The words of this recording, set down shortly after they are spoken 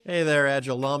Hey there,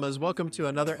 Agile Llamas. Welcome to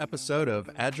another episode of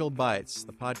Agile Bytes,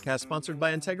 the podcast sponsored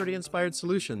by Integrity Inspired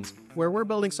Solutions, where we're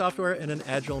building software in an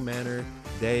agile manner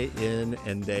day in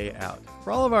and day out.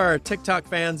 For all of our TikTok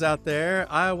fans out there,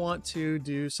 I want to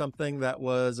do something that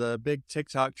was a big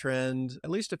TikTok trend at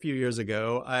least a few years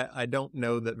ago. I don't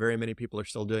know that very many people are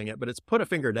still doing it, but it's put a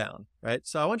finger down, right?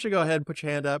 So I want you to go ahead and put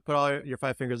your hand up, put all your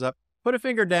 5 fingers up. Put a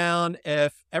finger down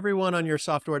if everyone on your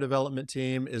software development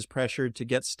team is pressured to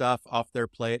get stuff off their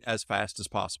plate as fast as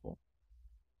possible.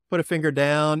 Put a finger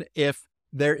down if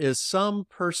there is some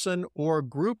person or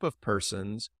group of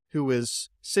persons who is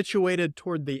situated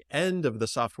toward the end of the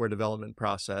software development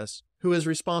process who is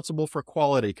responsible for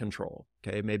quality control.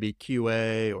 Okay, maybe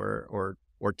QA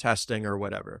or testing or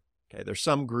whatever. Okay, there's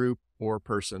some group or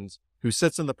persons who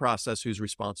sits in the process who's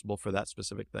responsible for that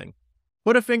specific thing.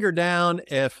 Put a finger down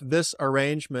if this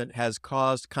arrangement has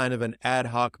caused kind of an ad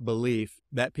hoc belief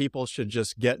that people should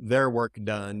just get their work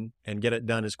done and get it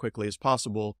done as quickly as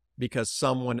possible because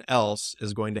someone else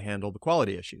is going to handle the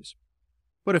quality issues.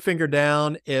 Put a finger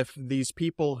down if these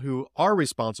people who are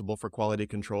responsible for quality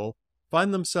control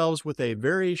find themselves with a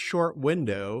very short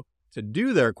window to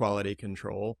do their quality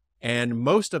control, and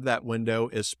most of that window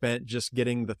is spent just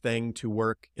getting the thing to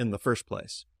work in the first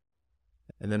place.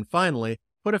 And then finally,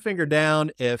 put a finger down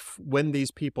if when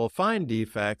these people find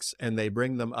defects and they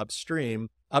bring them upstream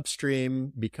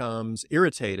becomes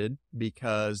irritated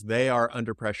because they are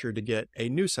under pressure to get a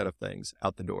new set of things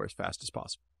out the door as fast as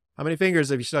possible. How many fingers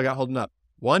have you still got holding up?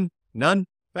 One? None?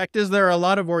 Fact is, there are a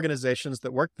lot of organizations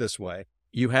that work this way.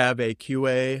 You have a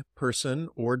QA person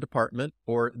or department,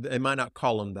 or they might not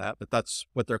call them that, but that's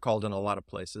what they're called in a lot of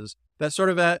places, that sort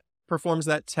of performs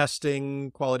that testing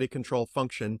quality control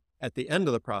function at the end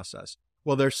of the process.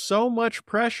 Well, there's so much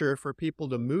pressure for people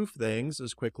to move things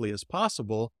as quickly as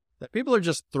possible that people are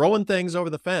just throwing things over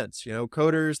the fence. You know,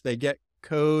 coders, they get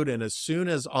code, and as soon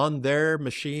as on their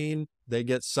machine, they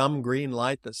get some green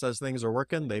light that says things are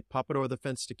working, they pop it over the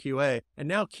fence to QA. And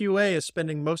now QA is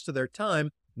spending most of their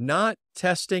time not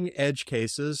testing edge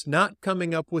cases, not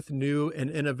coming up with new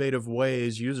and innovative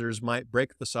ways users might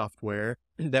break the software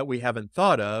that we haven't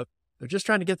thought of. They're just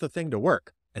trying to get the thing to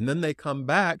work. And then they come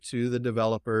back to the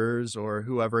developers or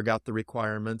whoever got the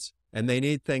requirements and they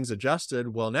need things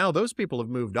adjusted. Well, now those people have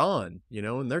moved on,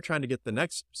 and they're trying to get the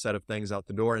next set of things out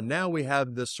the door. And now we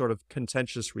have this sort of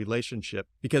contentious relationship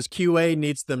because QA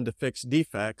needs them to fix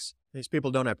defects. These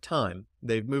people don't have time.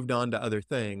 They've moved on to other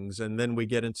things. And then we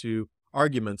get into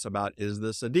arguments about, is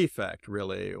this a defect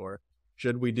really? Or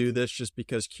should we do this just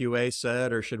because QA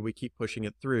said, or should we keep pushing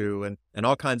it through? And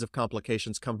all kinds of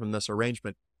complications come from this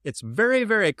arrangement. It's very,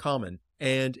 very common.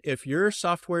 And if your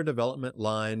software development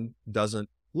line doesn't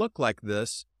look like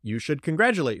this, you should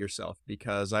congratulate yourself,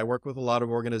 because I work with a lot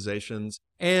of organizations,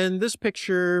 and this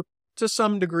picture, to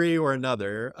some degree or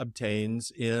another,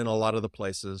 obtains in a lot of the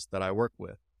places that I work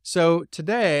with. So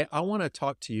today, I want to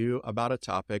talk to you about a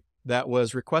topic that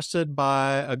was requested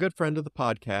by a good friend of the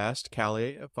podcast,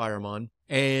 Callie Firemon,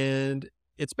 and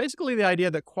it's basically the idea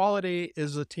that quality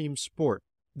is a team sport.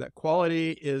 That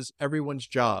quality is everyone's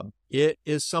job. It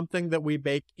is something that we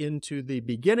bake into the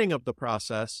beginning of the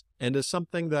process and is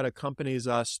something that accompanies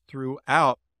us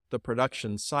throughout the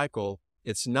production cycle.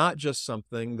 It's not just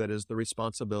something that is the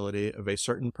responsibility of a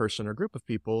certain person or group of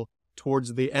people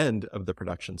towards the end of the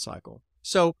production cycle.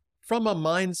 So from a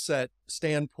mindset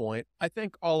standpoint, I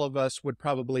think all of us would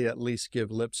probably at least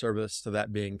give lip service to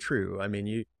that being true. I mean,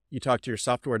 you talk to your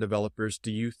software developers,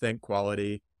 do you think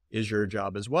quality is your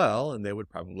job as well? And they would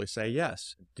probably say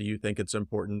yes. Do you think it's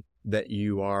important that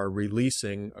you are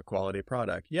releasing a quality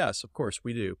product? Yes, of course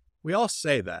we do. We all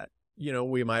say that.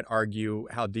 We might argue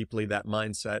how deeply that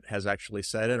mindset has actually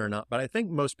set in or not, but I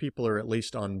think most people are at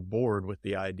least on board with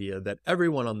the idea that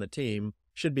everyone on the team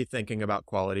should be thinking about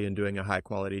quality and doing a high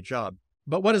quality job.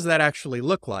 But what does that actually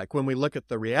look like when we look at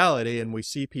the reality and we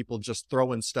see people just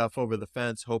throwing stuff over the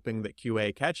fence hoping that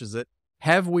QA catches it?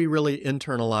 Have we really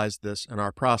internalized this in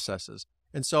our processes?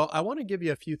 And so I want to give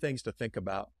you a few things to think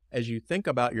about as you think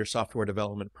about your software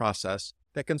development process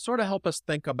that can sort of help us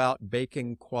think about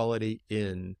baking quality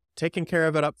in, taking care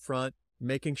of it up front,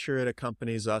 making sure it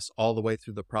accompanies us all the way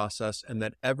through the process, and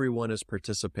that everyone is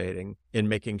participating in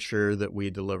making sure that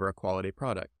we deliver a quality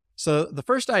product. So the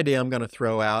first idea I'm going to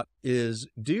throw out is,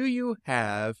 do you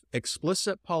have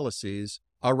explicit policies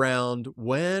around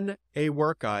when a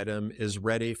work item is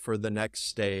ready for the next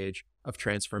stage of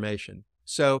transformation?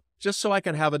 So just so I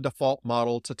can have a default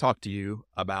model to talk to you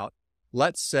about,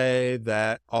 let's say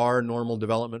that our normal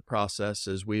development process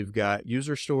is we've got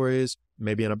user stories,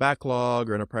 maybe in a backlog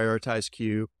or in a prioritized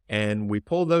queue, And we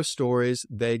pull those stories.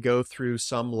 They go through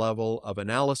some level of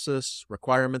analysis,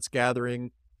 requirements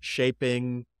gathering,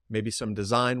 shaping, maybe some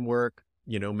design work.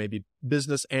 Maybe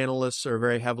business analysts are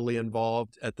very heavily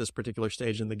involved at this particular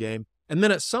stage in the game. And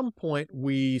then at some point,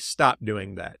 we stop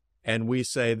doing that. And we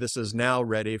say, this is now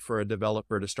ready for a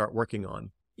developer to start working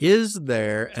on. Is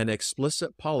there an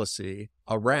explicit policy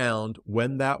around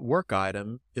when that work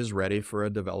item is ready for a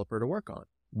developer to work on?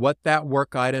 What that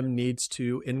work item needs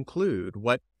to include?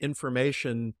 What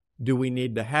information do we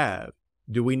need to have?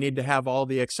 Do we need to have all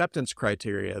the acceptance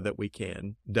criteria that we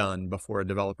can done before a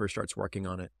developer starts working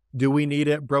on it? Do we need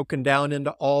it broken down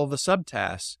into all the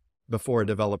subtasks before a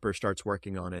developer starts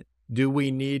working on it? Do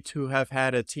we need to have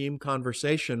had a team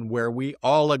conversation where we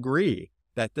all agree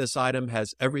that this item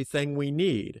has everything we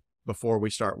need before we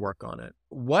start work on it?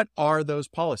 What are those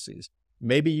policies?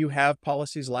 Maybe you have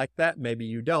policies like that. Maybe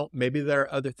you don't. Maybe there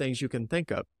are other things you can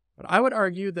think of. But I would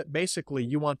argue that basically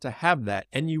you want to have that,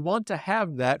 and you want to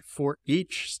have that for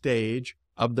each stage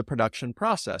of the production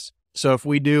process. So if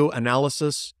we do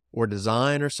analysis or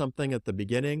design or something at the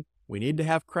beginning, we need to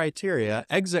have criteria,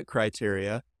 exit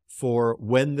criteria, for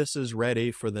when this is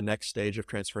ready for the next stage of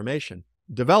transformation.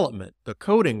 Development, the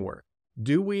coding work.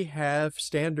 Do we have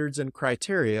standards and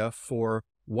criteria for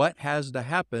what has to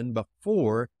happen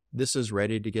before this is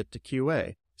ready to get to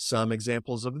QA? Some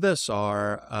examples of this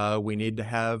are we need to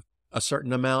have a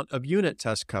certain amount of unit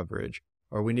test coverage,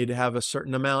 or we need to have a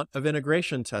certain amount of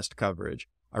integration test coverage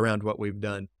around what we've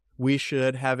done. We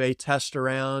should have a test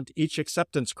around each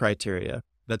acceptance criteria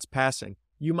that's passing.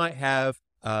 You might have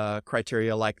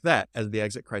criteria like that as the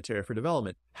exit criteria for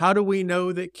development. How do we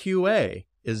know that QA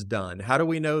is done? How do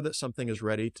we know that something is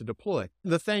ready to deploy?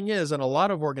 The thing is, in a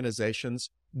lot of organizations,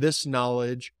 this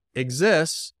knowledge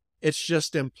exists. It's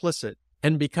just implicit.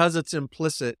 And because it's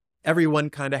implicit,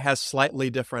 everyone kind of has slightly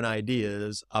different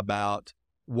ideas about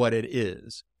what it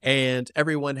is. And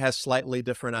everyone has slightly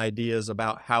different ideas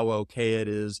about how okay it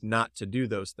is not to do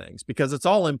those things, because it's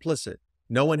all implicit.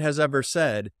 No one has ever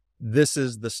said, this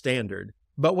is the standard.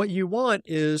 But what you want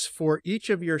is for each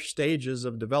of your stages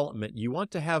of development, you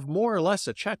want to have more or less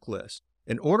a checklist.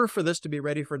 In order for this to be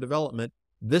ready for development,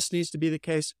 this needs to be the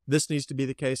case, this needs to be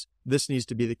the case, this needs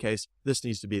to be the case, this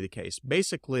needs to be the case.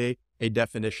 Basically, a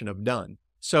definition of done.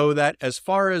 So that as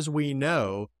far as we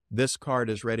know, this card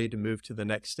is ready to move to the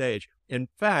next stage. In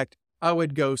fact, I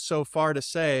would go so far to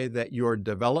say that your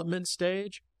development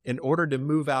stage, in order to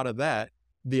move out of that,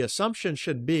 the assumption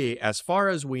should be, as far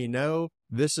as we know,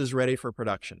 this is ready for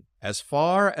production. As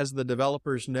far as the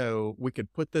developers know, we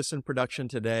could put this in production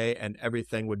today and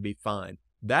everything would be fine.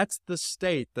 That's the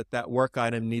state that work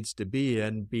item needs to be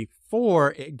in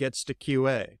before it gets to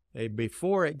QA,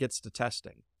 before it gets to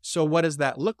testing. So what does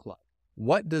that look like?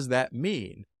 What does that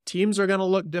mean? Teams are going to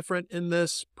look different in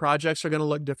this. Projects are going to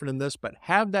look different in this, but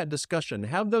have that discussion,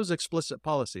 have those explicit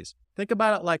policies. Think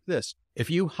about it like this. If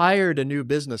you hired a new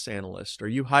business analyst, or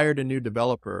you hired a new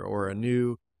developer or a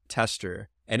new tester,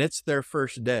 and it's their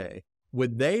first day,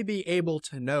 would they be able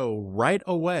to know right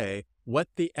away what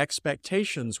the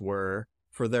expectations were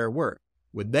for their work?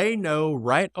 Would they know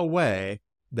right away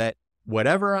that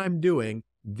whatever I'm doing,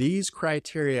 these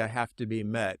criteria have to be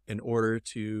met in order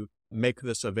to make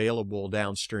this available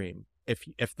downstream?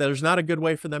 If there's not a good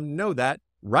way for them to know that,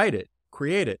 write it,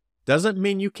 create it. Doesn't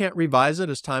mean you can't revise it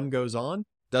as time goes on.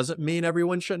 Doesn't mean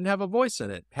everyone shouldn't have a voice in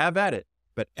it. Have at it.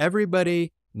 But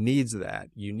everybody needs that.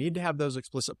 You need to have those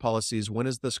explicit policies. When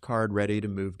is this card ready to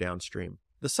move downstream?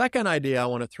 The second idea I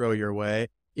want to throw your way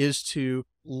is to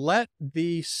let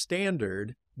the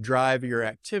standard drive your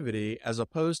activity as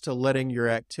opposed to letting your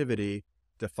activity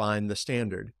define the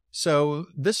standard. So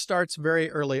this starts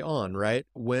very early on, right?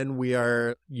 When we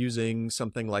are using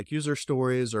something like user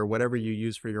stories or whatever you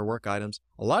use for your work items,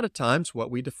 a lot of times what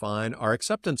we define are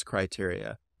acceptance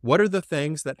criteria. What are the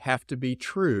things that have to be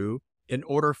true in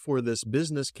order for this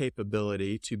business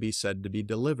capability to be said to be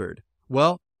delivered?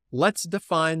 Well, let's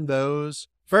define those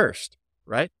first,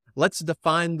 right? Let's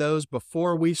define those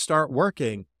before we start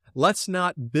working. Let's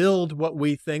not build what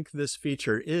we think this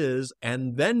feature is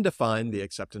and then define the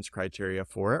acceptance criteria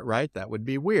for it, right? That would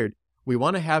be weird. We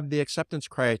want to have the acceptance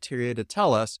criteria to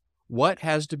tell us what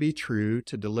has to be true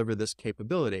to deliver this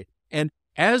capability. And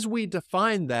as we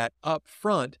define that up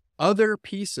front, other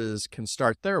pieces can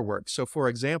start their work. So for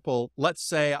example, let's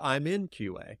say I'm in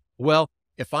QA. Well,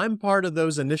 if I'm part of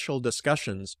those initial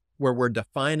discussions where we're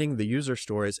defining the user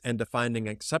stories and defining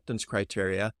acceptance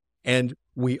criteria, and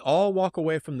we all walk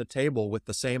away from the table with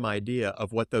the same idea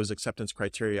of what those acceptance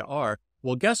criteria are,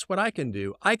 well, guess what I can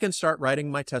do? I can start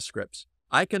writing my test scripts.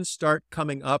 I can start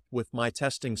coming up with my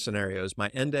testing scenarios, my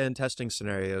end-to-end testing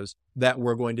scenarios that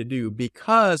we're going to do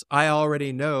because I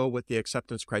already know what the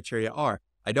acceptance criteria are.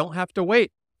 I don't have to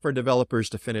wait for developers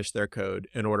to finish their code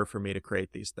in order for me to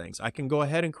create these things. I can go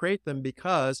ahead and create them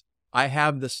because I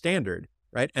have the standard,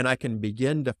 right? And I can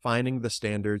begin defining the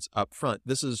standards up front.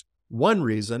 This is one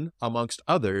reason, amongst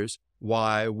others,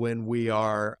 why when we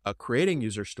are creating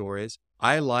user stories,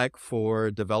 I like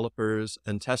for developers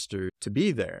and testers to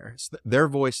be there. Their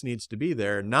voice needs to be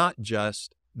there, not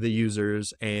just the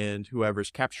users and whoever's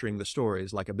capturing the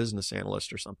stories, like a business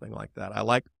analyst or something like that. I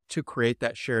like to create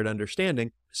that shared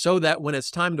understanding so that when it's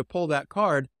time to pull that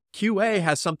card, QA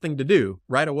has something to do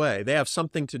right away. They have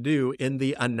something to do in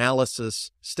the analysis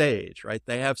stage, right?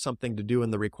 They have something to do in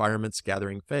the requirements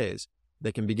gathering phase.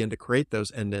 They can begin to create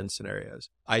those end-to-end scenarios.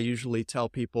 I usually tell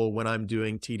people when I'm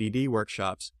doing TDD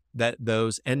workshops that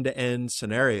those end-to-end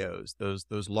scenarios,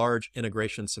 those large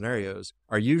integration scenarios,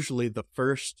 are usually the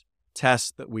first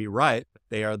tests that we write.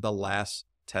 They are the last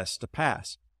tests to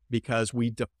pass because we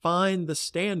define the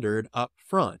standard up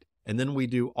front, and then we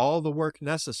do all the work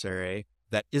necessary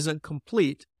that isn't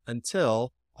complete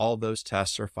until all those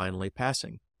tests are finally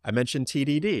passing. I mentioned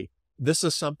TDD. This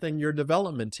is something your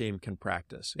development team can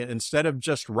practice. Instead of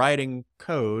just writing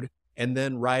code and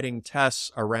then writing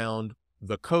tests around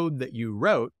the code that you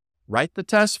wrote, write the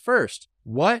tests first.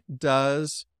 What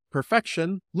does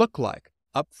perfection look like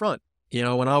up front? You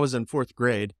know, when I was in 4th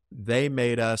grade, they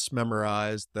made us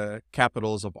memorize the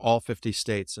capitals of all 50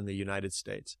 states in the United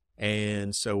States.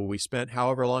 And so we spent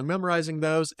however long memorizing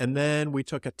those, and then we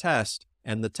took a test,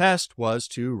 and the test was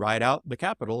to write out the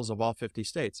capitals of all 50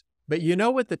 states. But you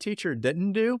know what the teacher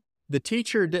didn't do? The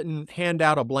teacher didn't hand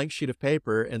out a blank sheet of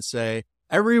paper and say,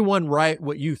 everyone write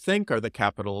what you think are the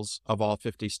capitals of all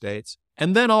 50 states,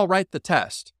 and then I'll write the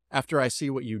test after I see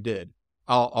what you did.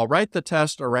 I'll write the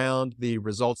test around the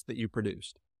results that you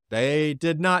produced. They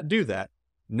did not do that.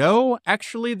 No,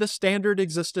 actually, the standard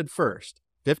existed first.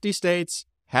 50 states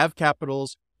have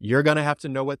capitals. You're going to have to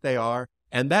know what they are.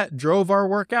 And that drove our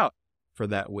work out for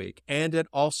that week. And it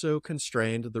also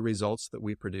constrained the results that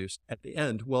we produced at the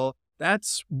end. Well,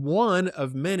 that's one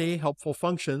of many helpful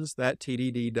functions that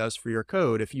TDD does for your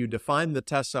code. If you define the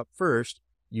tests up first,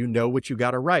 you know what you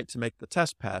got to write to make the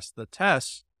test pass. The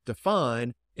tests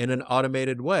define in an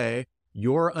automated way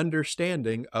your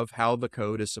understanding of how the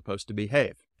code is supposed to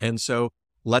behave. And so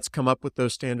let's come up with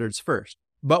those standards first.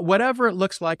 But whatever it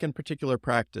looks like in particular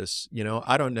practice, you know,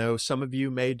 I don't know, some of you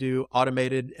may do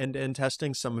automated end-to-end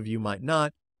testing, some of you might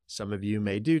not, some of you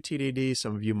may do TDD,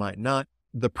 some of you might not.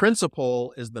 The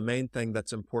principle is the main thing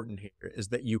that's important here, is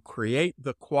that you create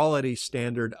the quality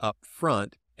standard up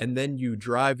front, and then you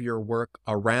drive your work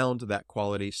around that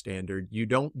quality standard. You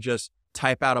don't just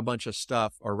type out a bunch of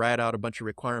stuff or write out a bunch of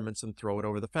requirements and throw it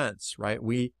over the fence, right?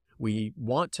 We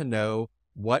want to know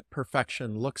what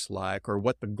perfection looks like, or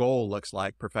what the goal looks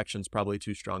like. Perfection's probably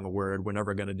too strong a word. We're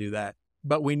never going to do that.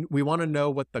 But we want to know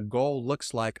what the goal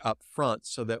looks like up front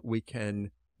so that we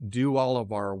can do all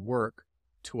of our work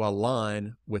to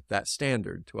align with that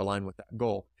standard, to align with that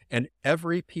goal. And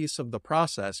every piece of the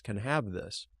process can have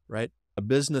this, right? A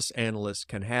business analyst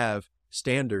can have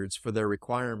standards for their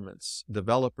requirements.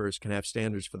 Developers can have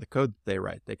standards for the code that they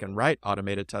write. They can write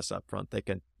automated tests up front.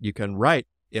 You can write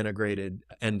integrated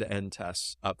end-to-end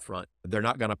tests up front. They're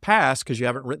not going to pass because you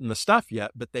haven't written the stuff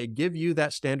yet, but they give you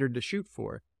that standard to shoot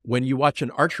for. When you watch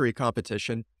an archery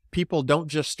competition, people don't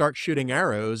just start shooting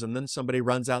arrows and then somebody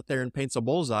runs out there and paints a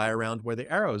bullseye around where the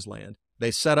arrows land.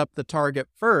 They set up the target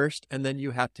first, and then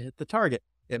you have to hit the target.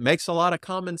 It makes a lot of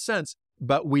common sense,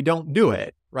 but we don't do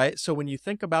it, right? So when you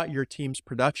think about your team's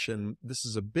production, this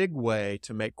is a big way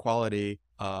to make quality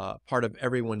part of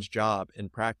everyone's job in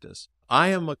practice. I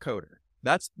am a coder.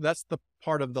 That's the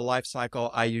part of the life cycle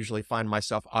I usually find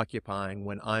myself occupying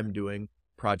when I'm doing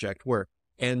project work.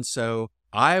 And so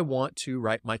I want to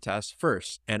write my tests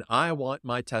first, and I want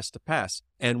my test to pass.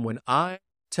 And when I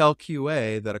tell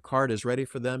QA that a card is ready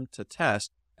for them to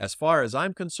test, as far as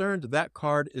I'm concerned, that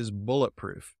card is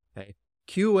bulletproof. Okay?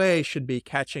 QA should be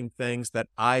catching things that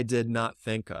I did not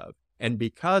think of. And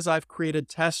because I've created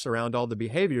tests around all the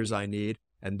behaviors I need,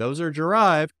 and those are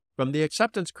derived from the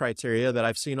acceptance criteria that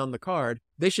I've seen on the card,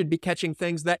 they should be catching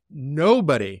things that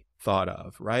nobody thought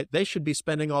of, right? They should be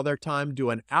spending all their time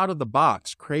doing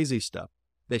out-of-the-box crazy stuff.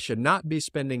 They should not be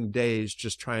spending days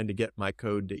just trying to get my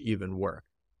code to even work.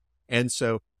 And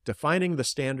so defining the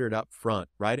standard up front,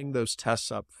 writing those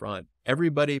tests up front,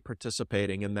 everybody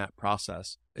participating in that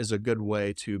process is a good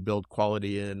way to build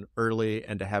quality in early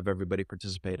and to have everybody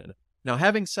participate in it. Now,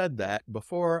 having said that,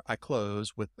 before I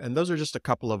close with, and those are just a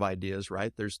couple of ideas,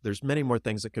 right? There's many more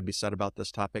things that could be said about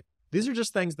this topic. These are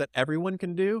just things that everyone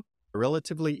can do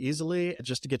relatively easily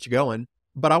just to get you going.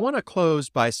 But I want to close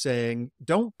by saying,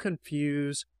 don't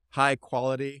confuse high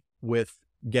quality with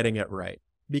getting it right,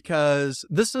 because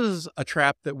this is a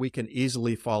trap that we can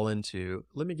easily fall into.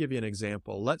 Let me give you an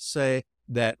example. Let's say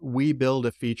that we build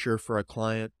a feature for a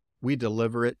client. We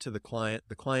deliver it to the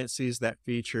client sees that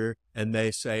feature and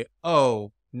they say,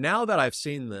 oh, now that I've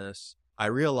seen this, I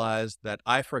realized that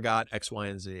I forgot X, Y,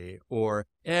 and Z, or,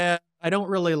 I don't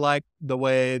really like the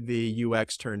way the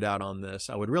UX turned out on this.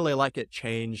 I would really like it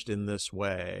changed in this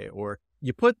way, or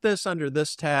you put this under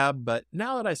this tab, but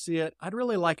now that I see it, I'd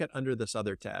really like it under this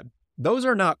other tab. Those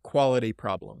are not quality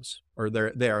problems, or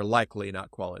they are likely not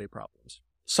quality problems.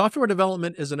 Software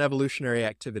development is an evolutionary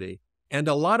activity. And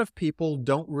a lot of people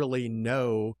don't really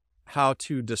know how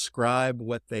to describe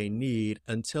what they need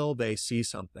until they see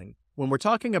something. When we're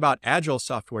talking about agile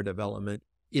software development,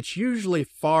 it's usually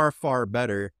far, far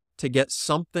better to get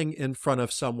something in front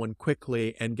of someone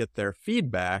quickly and get their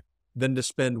feedback than to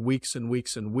spend weeks and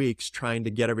weeks and weeks trying to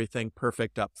get everything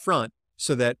perfect up front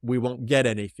so that we won't get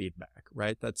any feedback,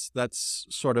 right? That's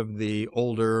sort of the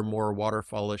older, more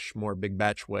waterfallish, more big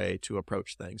batch way to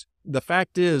approach things. The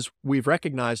fact is, we've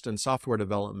recognized in software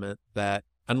development that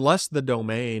unless the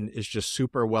domain is just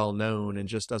super well known and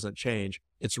just doesn't change,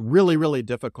 it's really, really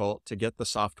difficult to get the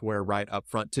software right up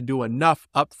front, to do enough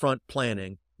upfront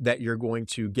planning that you're going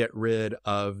to get rid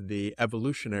of the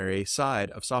evolutionary side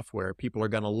of software. People are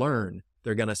going to learn,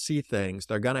 they're going to see things,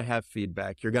 they're going to have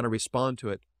feedback, you're going to respond to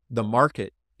it. The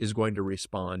market is going to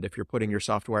respond if you're putting your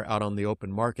software out on the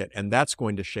open market, and that's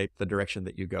going to shape the direction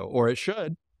that you go, or it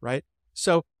should, right?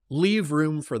 So leave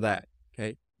room for that,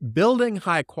 okay? Building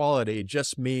high quality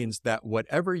just means that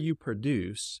whatever you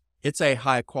produce, it's a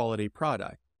high quality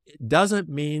product. It doesn't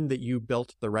mean that you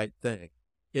built the right thing.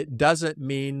 It doesn't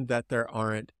mean that there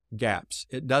aren't gaps.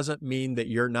 It doesn't mean that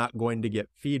you're not going to get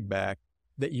feedback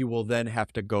that you will then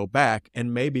have to go back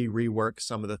and maybe rework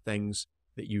some of the things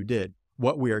that you did.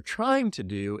 What we are trying to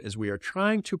do is we are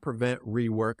trying to prevent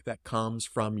rework that comes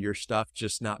from your stuff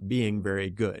just not being very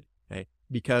good, okay?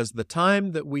 Because the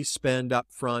time that we spend up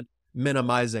front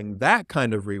minimizing that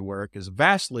kind of rework is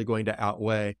vastly going to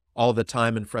outweigh all the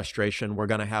time and frustration we're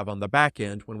going to have on the back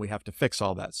end when we have to fix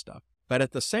all that stuff. But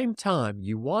at the same time,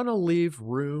 you want to leave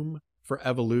room for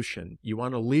evolution. You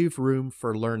want to leave room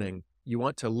for learning. You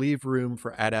want to leave room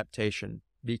for adaptation,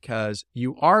 because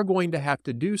you are going to have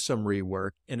to do some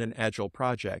rework in an agile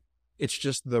project. It's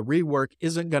just the rework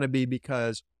isn't going to be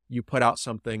because you put out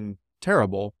something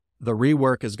terrible. The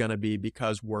rework is going to be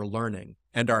because we're learning,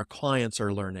 and our clients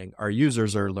are learning, our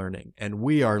users are learning, and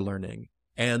we are learning,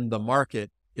 and the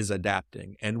market is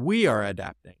adapting, and we are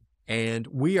adapting, and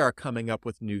we are coming up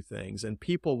with new things, and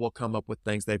people will come up with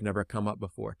things they've never come up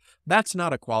before. That's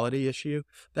not a quality issue.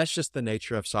 That's just the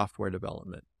nature of software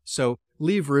development. So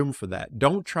leave room for that.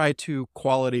 Don't try to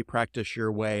quality practice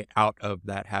your way out of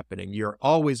that happening. You're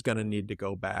always going to need to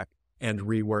go back and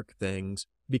rework things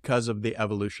because of the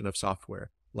evolution of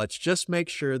software. Let's just make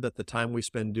sure that the time we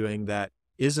spend doing that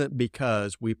isn't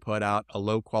because we put out a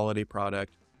low quality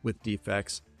product with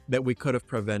defects that we could have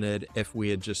prevented if we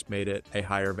had just made it a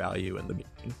higher value in the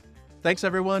beginning. Thanks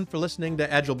everyone for listening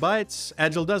to Agile Bites.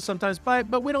 Agile does sometimes bite,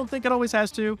 but we don't think it always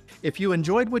has to. If you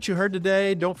enjoyed what you heard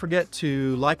today, don't forget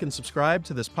to like and subscribe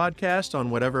to this podcast on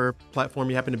whatever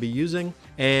platform you happen to be using.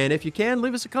 And if you can,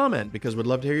 leave us a comment, because we'd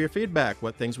love to hear your feedback.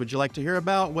 What things would you like to hear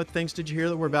about? What things did you hear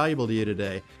that were valuable to you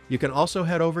today? You can also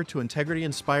head over to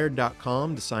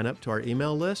integrityinspired.com to sign up to our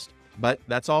email list. But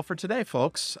that's all for today,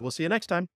 folks. We'll see you next time.